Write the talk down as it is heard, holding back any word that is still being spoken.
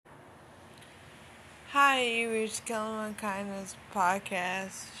Hi, you reached Killing with Kindness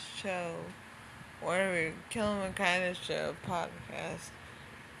podcast show. Whatever, Killing with Kindness show podcast.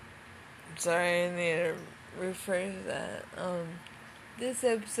 Sorry, I need to rephrase that. This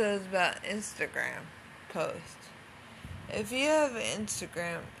episode is about Instagram posts. If you have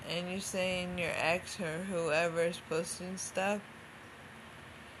Instagram and you're saying your ex or whoever is posting stuff,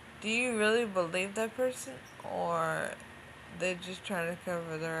 do you really believe that person, or they're just trying to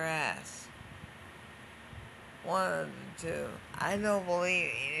cover their ass? One of the two. I don't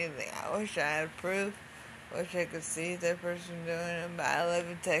believe anything. I wish I had proof. Wish I could see that person doing it. But I live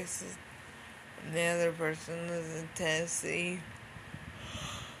in Texas, and the other person lives in Tennessee.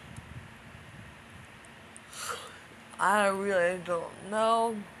 I really don't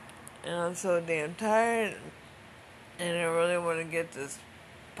know. And I'm so damn tired. And I really want to get this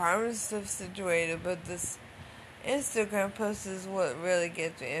private stuff situated. But this Instagram post is what really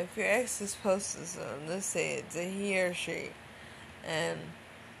gets me. If your ex is posting something, let's say it's a he or she, and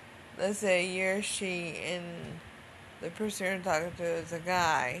let's say you or she and the person you're talking to is a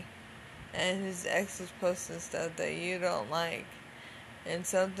guy, and his ex is posting stuff that you don't like, and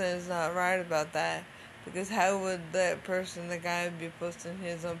something is not right about that, because how would that person, the guy, be posting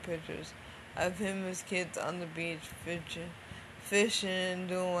his own pictures of him and his kids on the beach, fishing,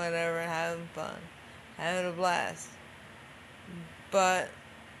 doing whatever, having fun, having a blast? But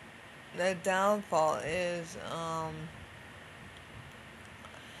the downfall is,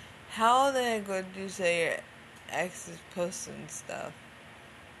 how the heck would you say your ex is posting stuff,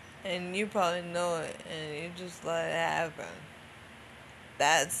 and you probably know it, and you just let it happen?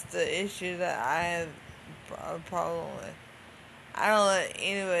 That's the issue that I have a problem with. I don't let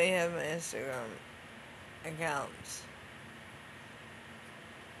anybody have my Instagram accounts.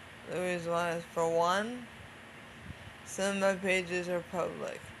 The reason why is, for one, some of my pages are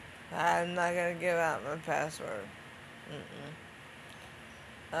public. I'm not gonna give out my password.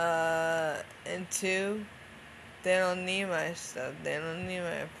 And two, they don't need my stuff. They don't need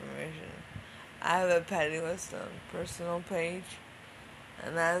my information. I have a Patty Wisdom personal page,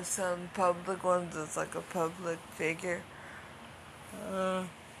 and I have some public ones that's like a public figure.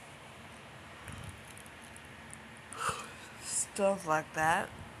 Stuff like that.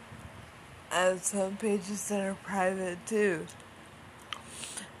 I have some pages that are private too.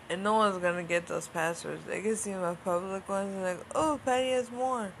 And no one's gonna get those passwords. They can see my public ones and they go, oh, Patty has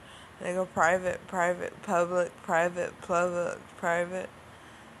more. And they go private, public, private.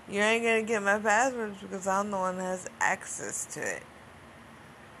 You ain't gonna get my passwords because I'm the one that has access to it.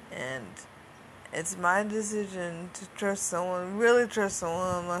 And it's my decision to trust someone, really trust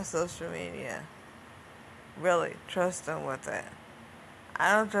someone on my social media. Really trust them with it.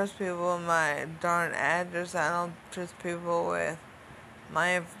 I don't trust people with my darn address. I don't trust people with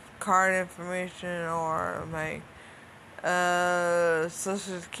my card information or my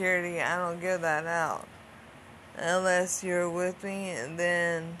social security. I don't give that out unless you're with me, and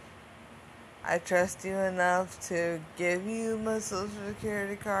then I trust you enough to give you my social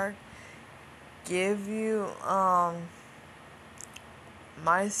security card, give you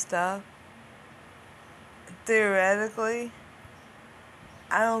my stuff. Theoretically,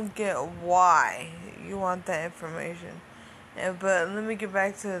 I don't get why you want that information. But let me get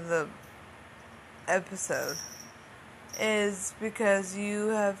back to the episode. Is because you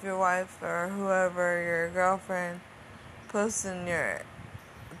have your wife or whoever, your girlfriend, posting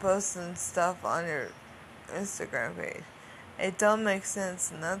stuff on your Instagram page. It don't make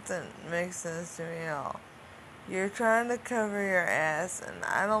sense. Nothing makes sense to me at all. You're trying to cover your ass, and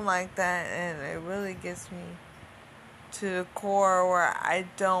I don't like that, and it really gets me to the core where I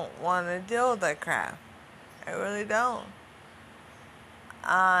don't want to deal with that crap. I really don't.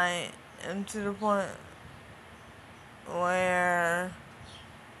 I am to the point where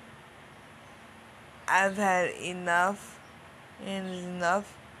I've had enough, and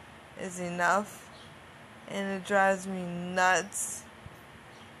enough is enough, and it drives me nuts,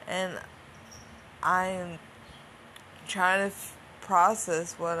 and I am trying to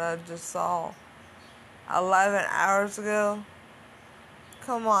process what I just saw 11 hours ago.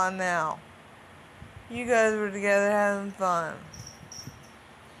 Come on now. You guys were together having fun.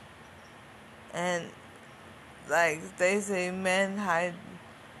 And like they say, men hide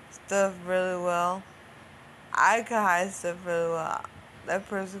stuff really well. I can hide stuff really well. That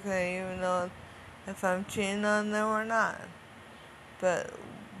person couldn't even know if I'm cheating on them or not. But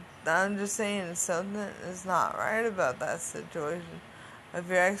I'm just saying something is not right about that situation of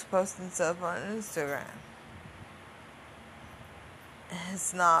your ex posting stuff on Instagram.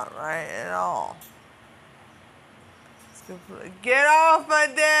 It's not right at all. Get off my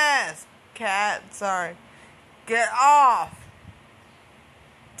desk! cat. Sorry. Get off.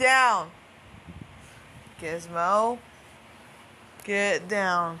 Down. Gizmo. Get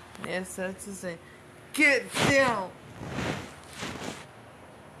down. Yes, that's the thing. Get down.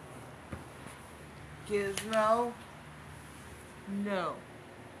 Gizmo. No.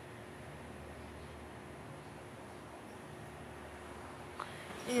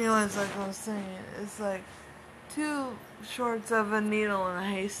 Anyways, like I was saying, it's like two shorts of a needle in a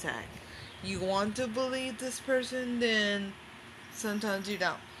haystack. You want to believe this person, then sometimes you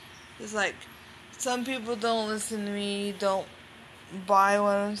don't. It's like some people don't listen to me, don't buy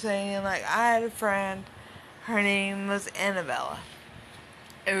what I'm saying. Like, I had a friend, her name was Annabella.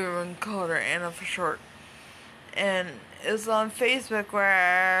 Everyone called her Anna for short. And it was on Facebook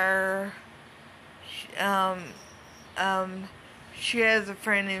where she has a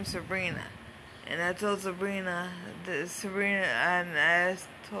friend named Sabrina. And I told Sabrina I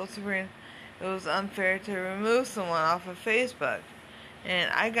told Sabrina it was unfair to remove someone off of Facebook.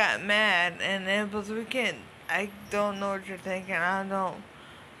 And I got mad, and then, but I don't know what you're thinking. I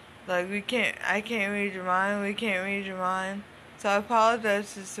can't read your mind. We can't read your mind. So I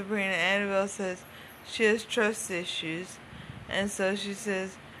apologized to Sabrina. Annabelle says she has trust issues. And so she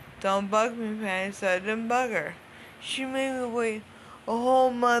says, don't bug me, Patty. So I didn't bug her. She made me wait a whole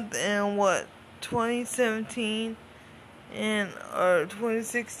month in 2017 or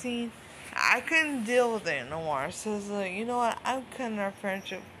 2016. I couldn't deal with it no more. So I was like, you know what? I'm cutting our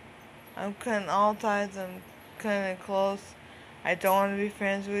friendship. I'm cutting all ties. I'm cutting it close. I don't want to be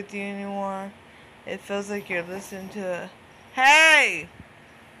friends with you anymore. It feels like you're listening to a... Hey!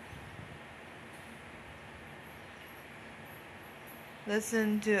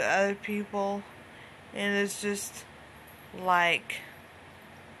 Listen to other people. And it's just like...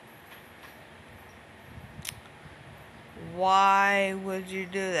 Why would you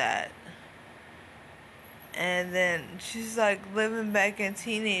do that? And then she's like living back in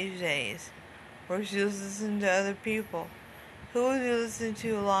teenage days where she was listening to other people. Who would you listen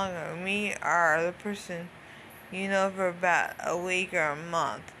to longer, me or the person you know for about a week or a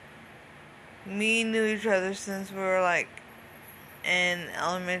month? Me knew each other since we were like in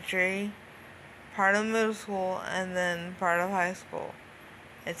elementary, part of middle school, and then part of high school.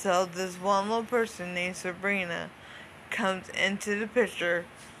 And so this one little person named Sabrina comes into the picture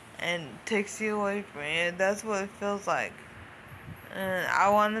and takes you away from me. And that's what it feels like. And I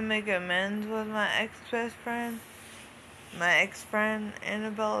want to make amends with my ex-best friend, my ex-friend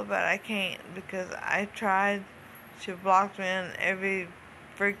Annabella, but I can't because I tried. She blocked me on every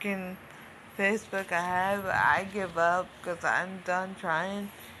freaking Facebook I had, but I give up because I'm done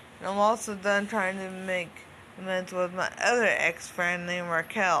trying. And I'm also done trying to make amends with my other ex-friend named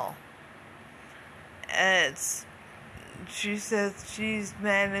Raquel. She says she's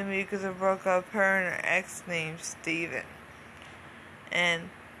mad at me because I broke up her and her ex named Steven. And,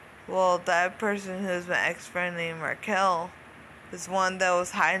 well, that person who's my ex-friend named Raquel is one that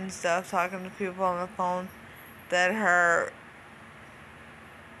was hiding stuff, talking to people on the phone that her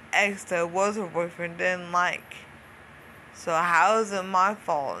ex that was her boyfriend didn't like. So how is it my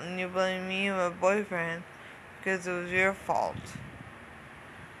fault? And you blame me and my boyfriend because it was your fault.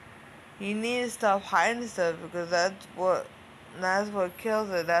 You need to stop hiding stuff because that's what kills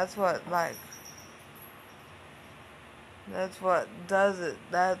it. That's what does it.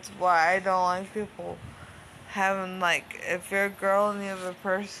 That's why I don't like people having, like, if you're a girl and you have a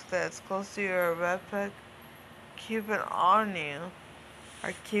purse that's close to you or a backpack, keep it on you.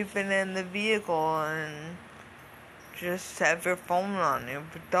 Or keep it in the vehicle and just have your phone on you,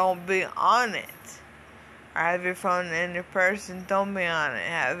 but don't be on it. Or have your phone in your purse and don't be on it.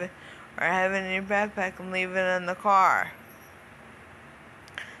 Have it in your backpack and leave it in the car.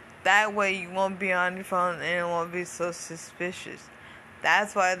 That way you won't be on your phone and it won't be so suspicious.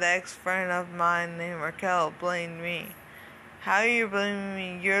 That's why the ex-friend of mine named Raquel blamed me. How are you blaming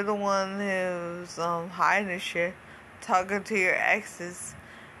me? You're the one who's hiding shit, talking to your exes,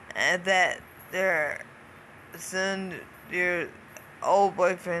 and that they're sending your old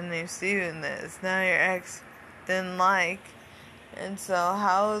boyfriend named Steven that is now your ex didn't like. And so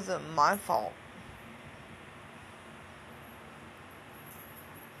how is it my fault?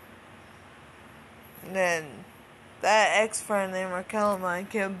 Then that ex-friend named Raquel of mine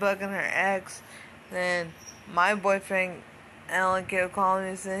kept bugging her ex. Then my boyfriend Alan kept calling me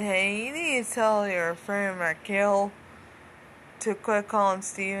and said, hey, you need to tell your friend Raquel to quit calling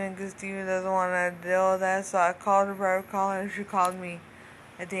Steven because Steven doesn't want to deal with that. So I called her private call and she called me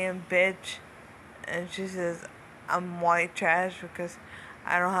a damn bitch. And she says I'm white trash because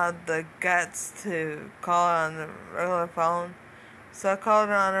I don't have the guts to call on the regular phone. So I called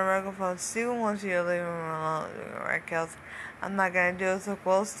her on her microphone. Steven wants you to leave him alone. Right, Kelsey? I'm not gonna do it. So,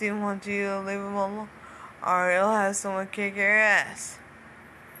 well, Steven wants you to leave him alone, or he'll have someone kick your ass.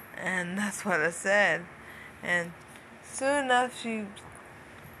 And that's what I said. And soon enough, she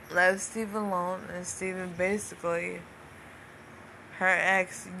left Steven alone, and Steven basically, her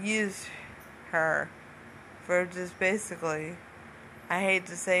ex used her for just basically, I hate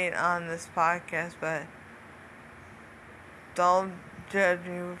to say it on this podcast, but don't judge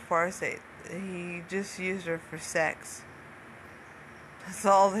me before I say it. He just used her for sex. That's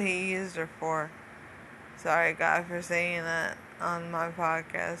all he used her for. Sorry, God, for saying that on my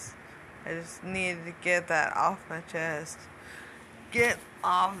podcast. I just needed to get that off my chest. Get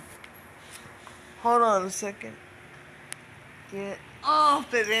off. Hold on a second. Get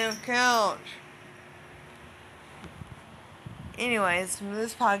off the damn couch. Anyways,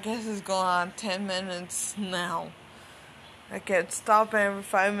 this podcast is going on 10 minutes now. I kept stopping every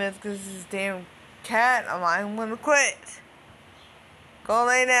 5 minutes because this damn cat of mine wouldn't quit. Go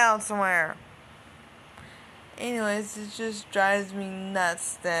lay down somewhere. Anyways, it just drives me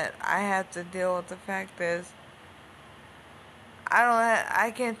nuts that I have to deal with the fact is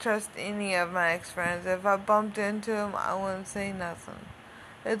I can't trust any of my ex-friends. If I bumped into them, I wouldn't say nothing.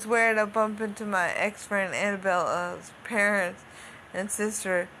 It's weird I bump into my ex-friend Annabella's parents and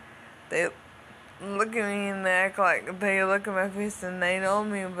sister. They look at me and they act like they look at my face and they know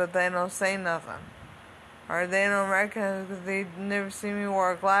me, but they don't say nothing. Or they don't recognize me because they've never seen me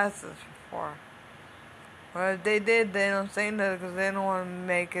wear glasses before. Or if they did, they don't say nothing because they don't want to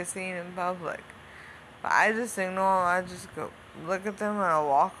make a scene in public. But I just ignore them. I just go look at them and I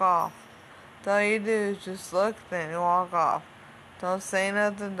walk off. That's all you do is just look, then you walk off. Don't say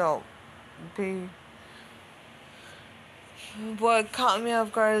nothing, don't be. What caught me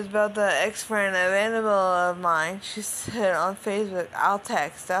off guard is about the ex-friend of Annabelle of mine. She said on Facebook, I'll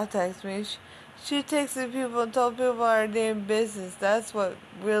text me. She texted people and told people our damn business. That's what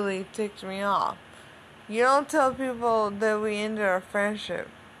really ticked me off. You don't tell people that we ended our friendship.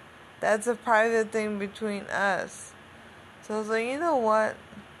 That's a private thing between us. So I was like, you know what?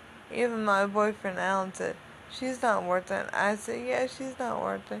 Even my boyfriend Alan said, she's not worth it. I said, yeah, she's not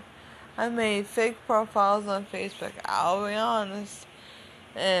worth it. I made fake profiles on Facebook, I'll be honest,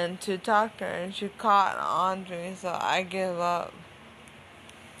 and to talk to her, and she caught on to me, so I give up.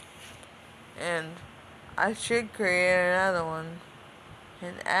 And I should create another one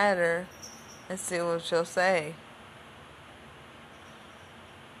and add her and see what she'll say.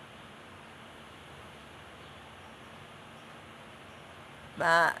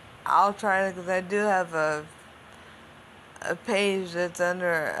 But I'll try to, because I do have a page that's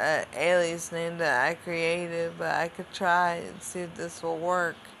under an alias name that I created, but I could try and see if this will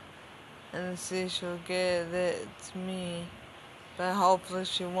work and see if she'll get it. It's me, but hopefully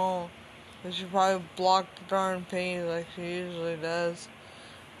she won't, but she'll probably block the darn page like she usually does.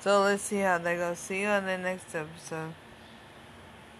 So let's see how that goes. See you on the next episode.